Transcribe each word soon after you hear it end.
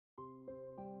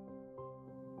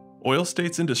Oil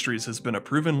States Industries has been a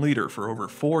proven leader for over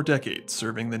 4 decades,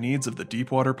 serving the needs of the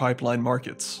deepwater pipeline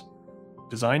markets.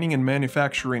 Designing and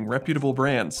manufacturing reputable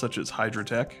brands such as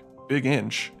HydroTech, Big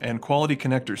Inch, and Quality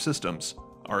Connector Systems,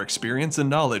 our experience and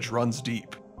knowledge runs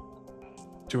deep.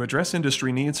 To address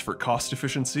industry needs for cost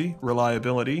efficiency,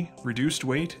 reliability, reduced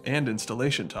weight, and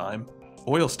installation time,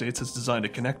 Oil States has designed a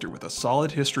connector with a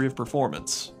solid history of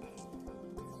performance.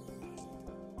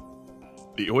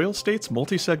 The Oil States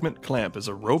multi-segment clamp is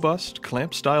a robust,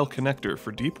 clamp-style connector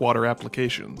for deep-water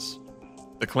applications.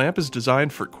 The clamp is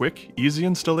designed for quick, easy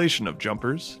installation of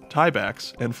jumpers,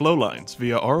 tiebacks, and flowlines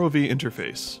via ROV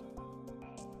interface.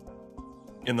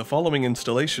 In the following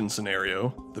installation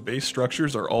scenario, the base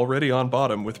structures are already on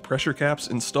bottom with pressure caps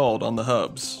installed on the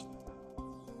hubs.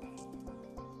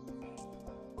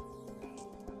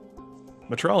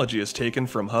 Metrology is taken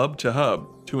from hub to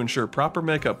hub to ensure proper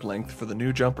makeup length for the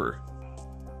new jumper.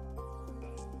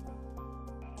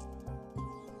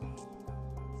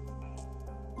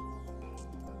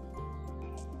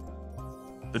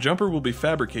 The jumper will be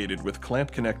fabricated with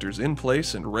clamp connectors in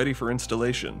place and ready for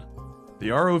installation. The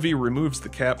ROV removes the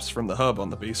caps from the hub on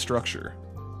the base structure.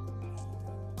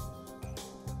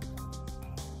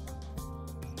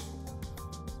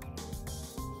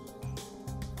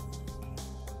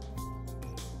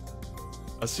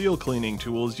 A seal cleaning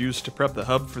tool is used to prep the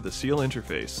hub for the seal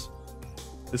interface.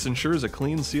 This ensures a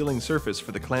clean sealing surface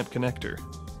for the clamp connector.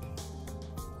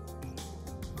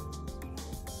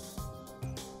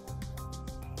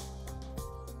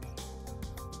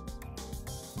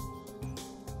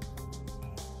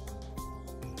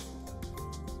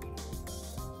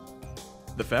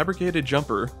 The fabricated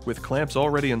jumper, with clamps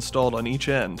already installed on each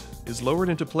end, is lowered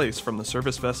into place from the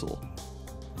service vessel.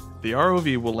 The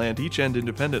ROV will land each end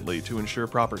independently to ensure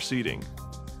proper seating.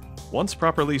 Once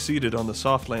properly seated on the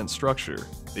soft land structure,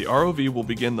 the ROV will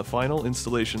begin the final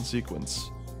installation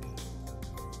sequence.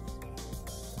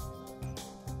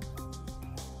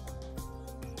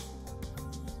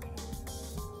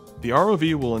 The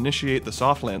ROV will initiate the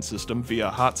soft land system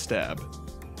via hot stab.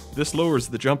 This lowers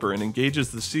the jumper and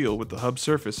engages the seal with the hub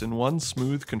surface in one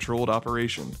smooth, controlled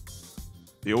operation.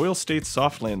 The Oil States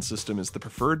soft land system is the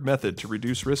preferred method to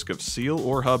reduce risk of seal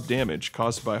or hub damage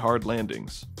caused by hard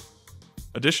landings.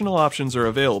 Additional options are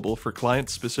available for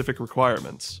client-specific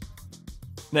requirements.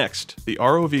 Next, the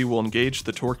ROV will engage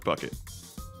the torque bucket.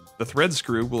 The thread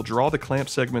screw will draw the clamp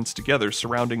segments together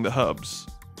surrounding the hubs.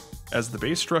 As the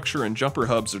base structure and jumper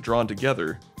hubs are drawn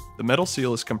together, the metal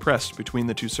seal is compressed between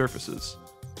the two surfaces.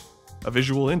 A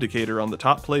visual indicator on the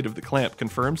top plate of the clamp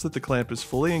confirms that the clamp is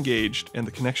fully engaged and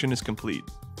the connection is complete.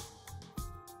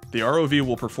 The ROV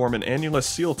will perform an annulus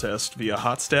seal test via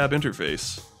hot stab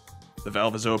interface. The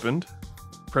valve is opened,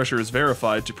 pressure is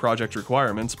verified to project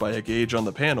requirements by a gauge on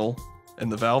the panel,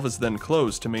 and the valve is then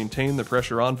closed to maintain the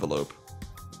pressure envelope.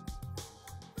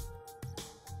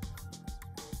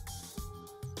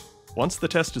 Once the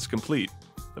test is complete,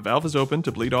 the valve is opened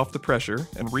to bleed off the pressure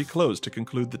and reclosed to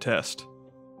conclude the test.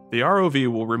 The ROV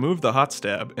will remove the hot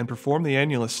stab and perform the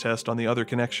annulus test on the other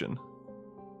connection.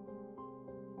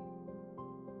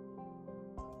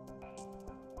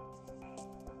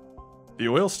 The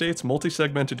Oil States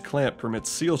multi-segmented clamp permits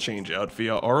seal changeout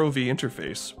via ROV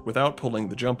interface without pulling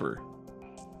the jumper.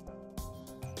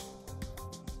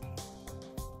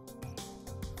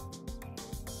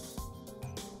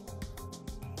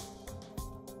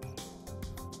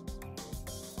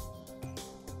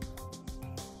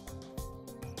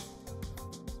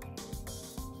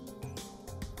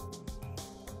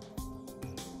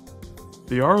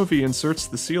 The ROV inserts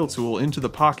the seal tool into the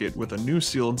pocket with a new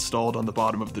seal installed on the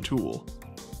bottom of the tool.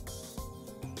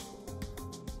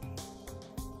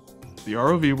 The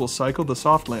ROV will cycle the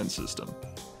soft land system.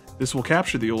 This will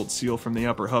capture the old seal from the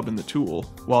upper hub in the tool,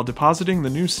 while depositing the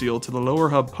new seal to the lower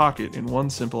hub pocket in one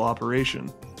simple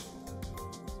operation.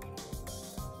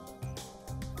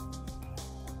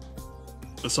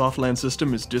 The soft land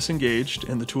system is disengaged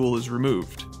and the tool is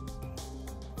removed.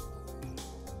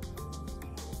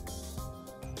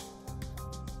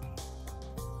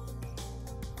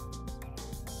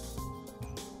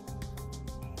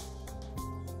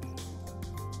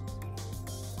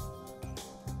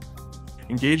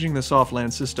 Engaging the soft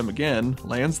land system again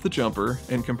lands the jumper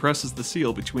and compresses the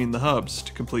seal between the hubs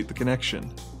to complete the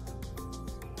connection.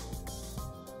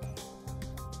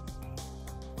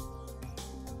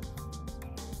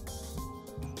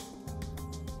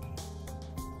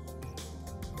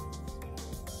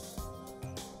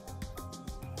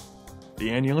 The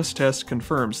annulus test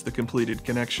confirms the completed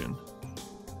connection.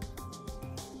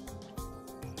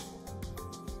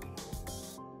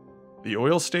 The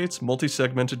Oil States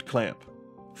multi-segmented clamp.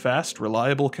 Fast,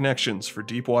 reliable connections for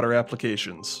deep water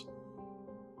applications.